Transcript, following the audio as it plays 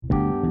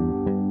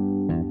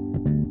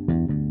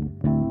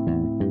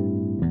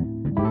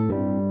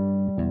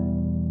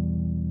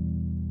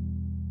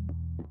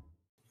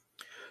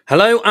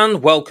Hello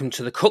and welcome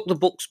to the Cook the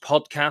Books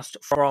podcast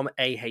from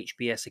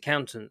AHBS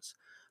Accountants.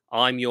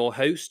 I'm your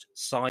host,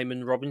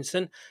 Simon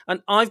Robinson,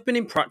 and I've been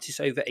in practice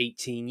over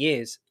 18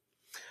 years.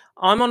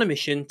 I'm on a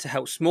mission to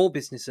help small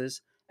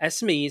businesses,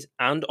 SMEs,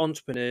 and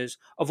entrepreneurs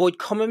avoid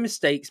common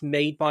mistakes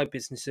made by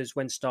businesses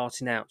when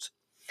starting out.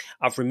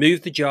 I've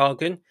removed the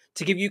jargon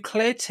to give you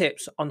clear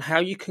tips on how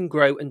you can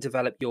grow and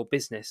develop your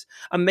business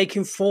and make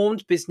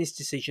informed business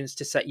decisions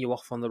to set you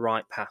off on the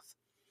right path.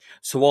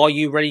 So are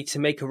you ready to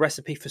make a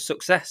recipe for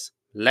success?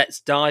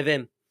 Let's dive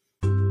in.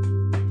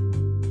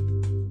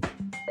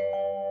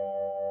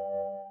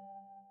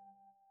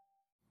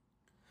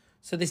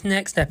 So this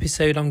next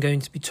episode I'm going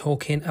to be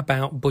talking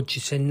about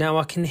budgeting. Now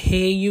I can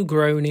hear you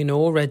groaning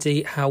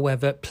already,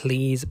 however,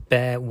 please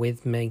bear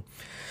with me.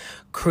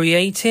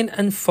 Creating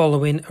and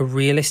following a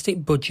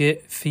realistic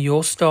budget for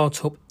your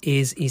startup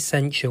is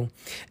essential.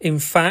 In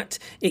fact,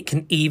 it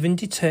can even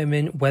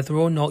determine whether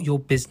or not your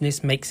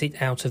business makes it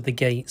out of the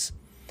gates.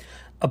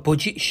 A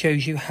budget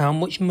shows you how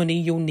much money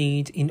you'll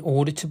need in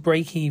order to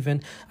break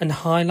even and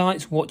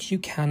highlights what you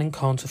can and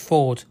can't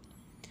afford.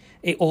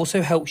 It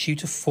also helps you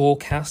to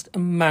forecast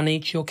and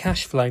manage your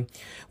cash flow,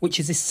 which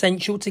is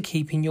essential to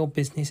keeping your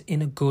business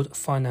in a good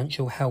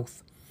financial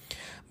health.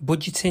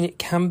 Budgeting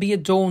can be a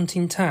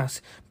daunting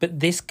task,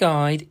 but this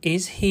guide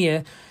is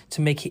here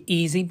to make it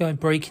easy by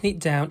breaking it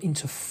down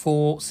into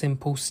 4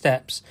 simple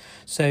steps.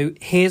 So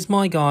here's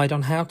my guide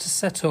on how to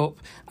set up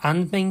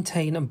and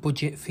maintain a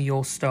budget for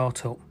your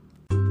startup.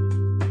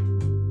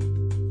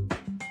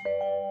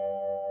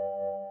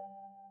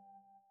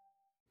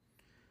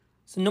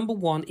 So number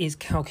 1 is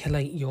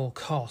calculate your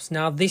costs.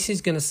 Now this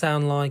is going to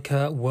sound like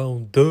a well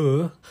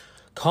duh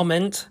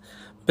comment,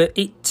 but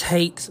it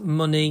takes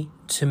money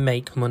to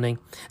make money.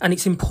 And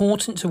it's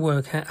important to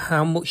work out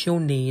how much you'll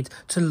need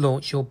to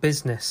launch your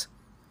business.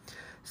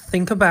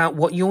 Think about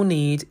what you'll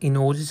need in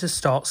order to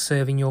start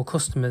serving your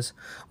customers,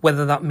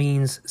 whether that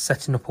means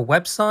setting up a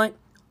website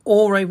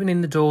or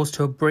opening the doors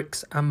to a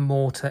bricks and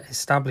mortar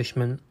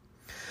establishment.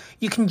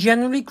 You can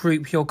generally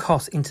group your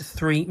costs into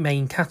 3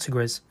 main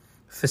categories: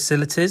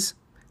 facilities,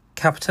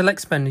 capital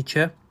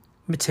expenditure,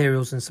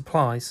 materials and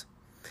supplies.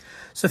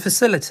 So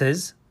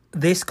facilities,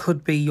 this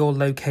could be your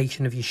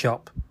location of your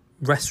shop,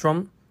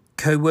 restaurant,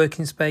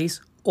 co-working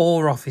space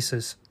or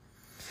offices.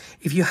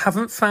 If you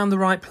haven't found the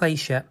right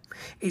place yet,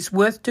 it's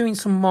worth doing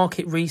some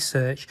market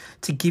research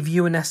to give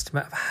you an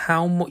estimate of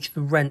how much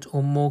the rent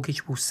or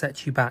mortgage will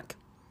set you back.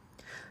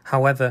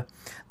 However,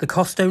 the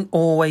costs don't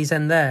always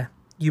end there.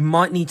 You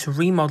might need to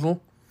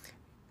remodel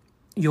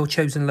your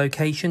chosen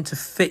location to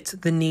fit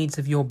the needs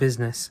of your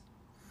business.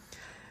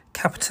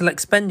 Capital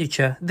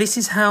expenditure, this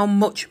is how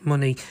much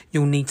money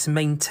you'll need to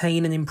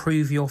maintain and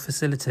improve your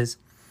facilities.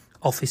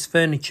 Office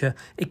furniture,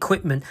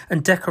 equipment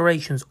and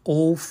decorations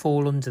all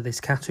fall under this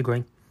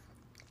category.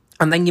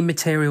 And then your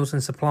materials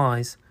and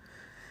supplies.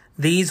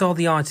 These are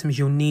the items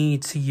you'll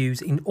need to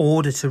use in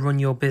order to run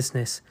your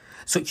business,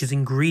 such as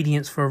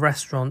ingredients for a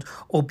restaurant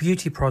or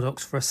beauty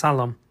products for a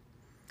salon.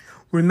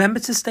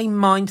 Remember to stay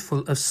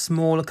mindful of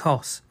smaller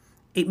costs.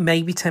 It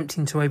may be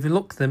tempting to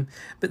overlook them,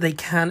 but they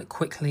can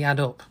quickly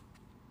add up.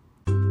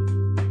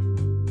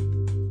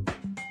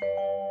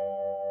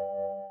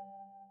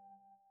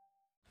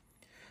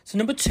 So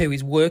number 2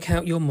 is work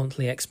out your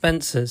monthly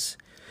expenses.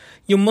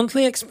 Your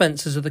monthly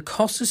expenses are the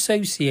costs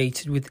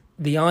associated with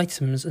the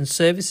items and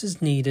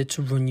services needed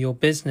to run your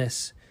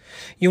business.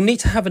 You'll need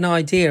to have an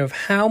idea of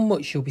how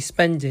much you'll be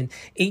spending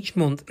each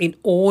month in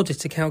order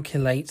to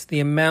calculate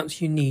the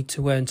amounts you need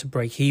to earn to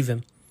break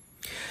even.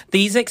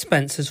 These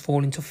expenses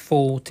fall into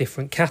 4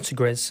 different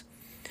categories: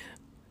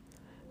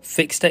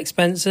 fixed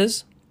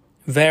expenses,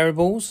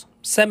 variables,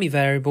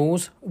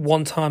 semi-variables,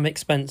 one-time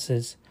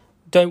expenses.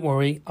 Don't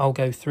worry, I'll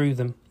go through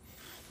them.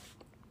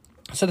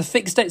 So the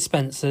fixed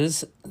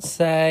expenses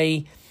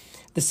say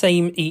the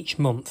same each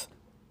month.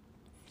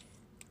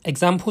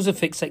 Examples of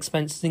fixed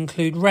expenses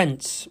include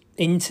rents,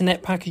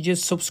 internet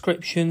packages,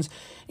 subscriptions,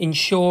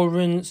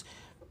 insurance,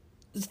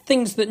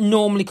 things that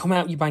normally come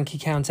out your bank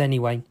account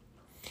anyway.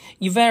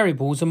 Your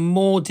variables are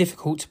more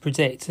difficult to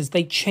predict as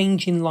they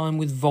change in line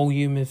with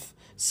volume of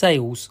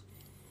sales.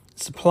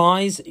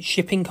 Supplies,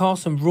 shipping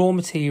costs and raw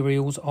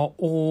materials are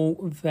all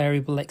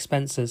variable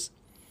expenses.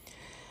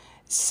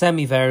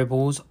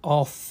 Semi-variables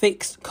are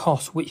fixed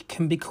costs which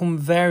can become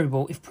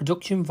variable if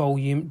production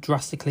volume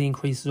drastically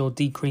increases or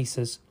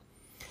decreases.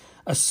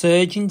 A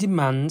surge in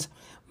demand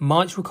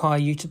might require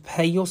you to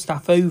pay your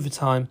staff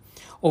overtime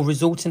or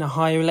result in a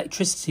higher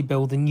electricity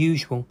bill than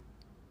usual.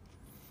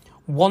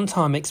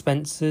 One-time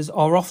expenses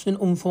are often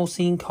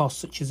unforeseen costs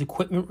such as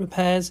equipment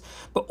repairs,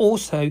 but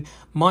also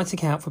might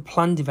account for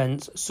planned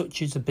events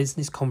such as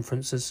business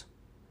conferences.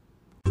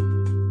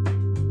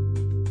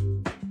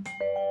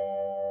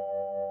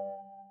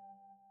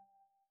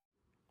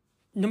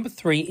 Number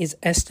 3 is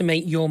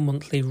estimate your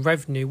monthly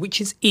revenue, which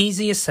is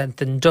easier said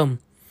than done.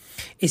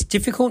 It's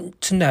difficult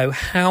to know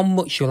how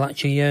much you'll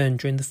actually earn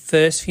during the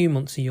first few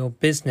months of your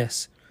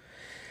business.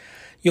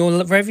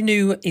 Your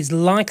revenue is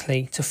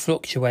likely to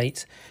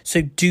fluctuate, so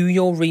do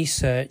your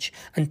research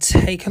and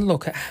take a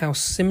look at how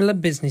similar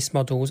business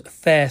models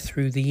fare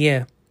through the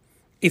year.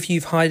 If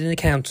you've hired an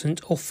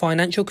accountant or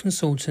financial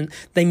consultant,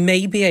 they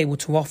may be able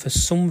to offer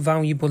some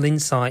valuable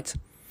insight.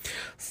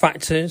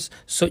 Factors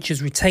such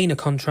as retainer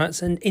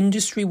contracts and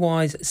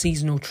industry-wise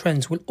seasonal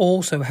trends will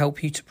also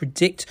help you to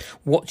predict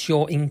what's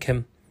your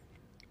income.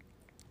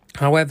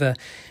 However,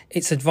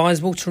 it's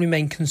advisable to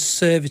remain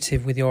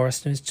conservative with your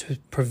estimates to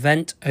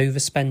prevent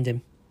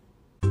overspending.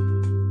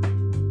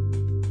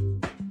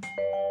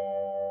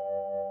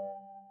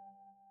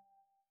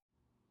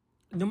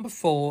 Number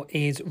 4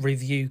 is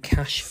review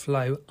cash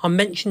flow. I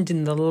mentioned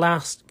in the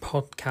last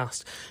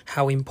podcast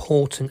how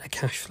important a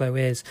cash flow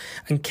is,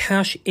 and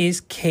cash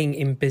is king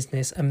in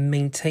business, and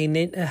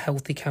maintaining a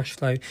healthy cash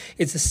flow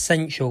is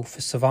essential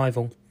for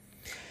survival.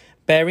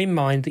 Bear in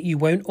mind that you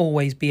won't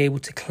always be able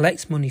to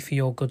collect money for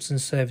your goods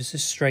and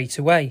services straight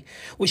away,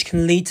 which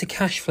can lead to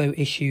cash flow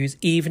issues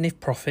even if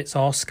profits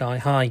are sky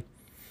high.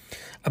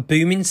 A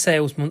booming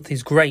sales month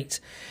is great,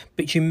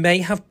 but you may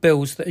have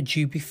bills that are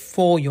due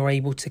before you're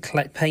able to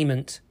collect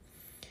payment.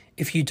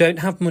 If you don't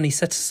have money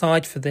set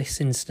aside for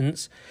this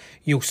instance,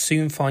 you'll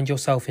soon find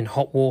yourself in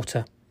hot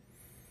water.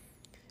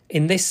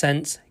 In this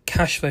sense,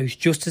 cash flow is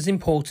just as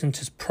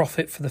important as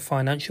profit for the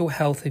financial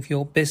health of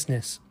your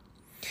business.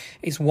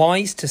 It's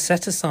wise to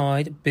set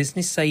aside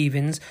business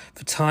savings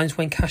for times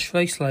when cash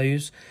flow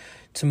slows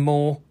to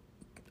more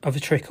of a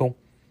trickle.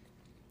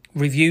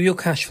 Review your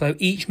cash flow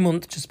each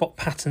month to spot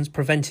patterns,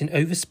 preventing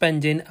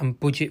overspending, and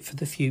budget for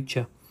the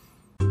future.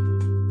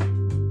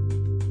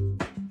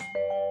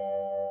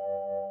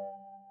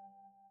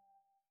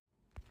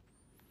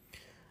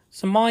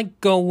 So my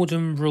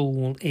golden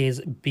rule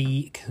is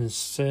be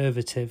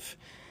conservative.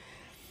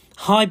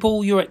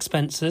 Highball your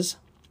expenses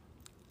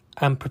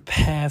and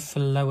prepare for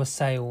lower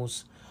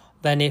sales.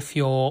 Then if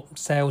your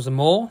sales are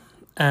more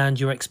and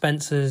your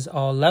expenses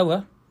are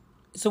lower,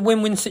 it's a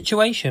win-win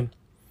situation.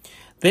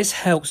 This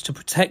helps to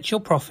protect your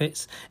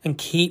profits and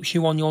keeps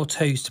you on your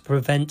toes to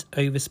prevent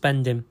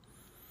overspending.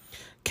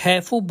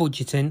 Careful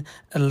budgeting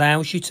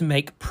allows you to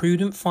make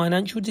prudent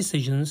financial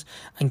decisions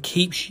and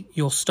keeps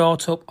your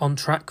startup on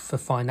track for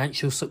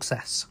financial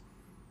success.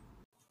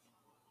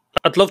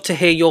 I'd love to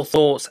hear your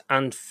thoughts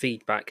and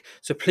feedback,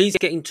 so please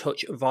get in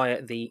touch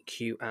via the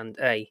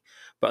Q&A.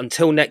 But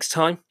until next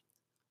time,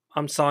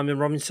 I'm Simon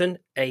Robinson,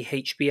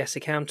 AHBS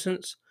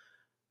Accountants.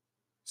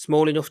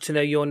 Small enough to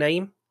know your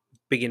name,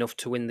 big enough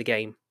to win the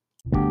game.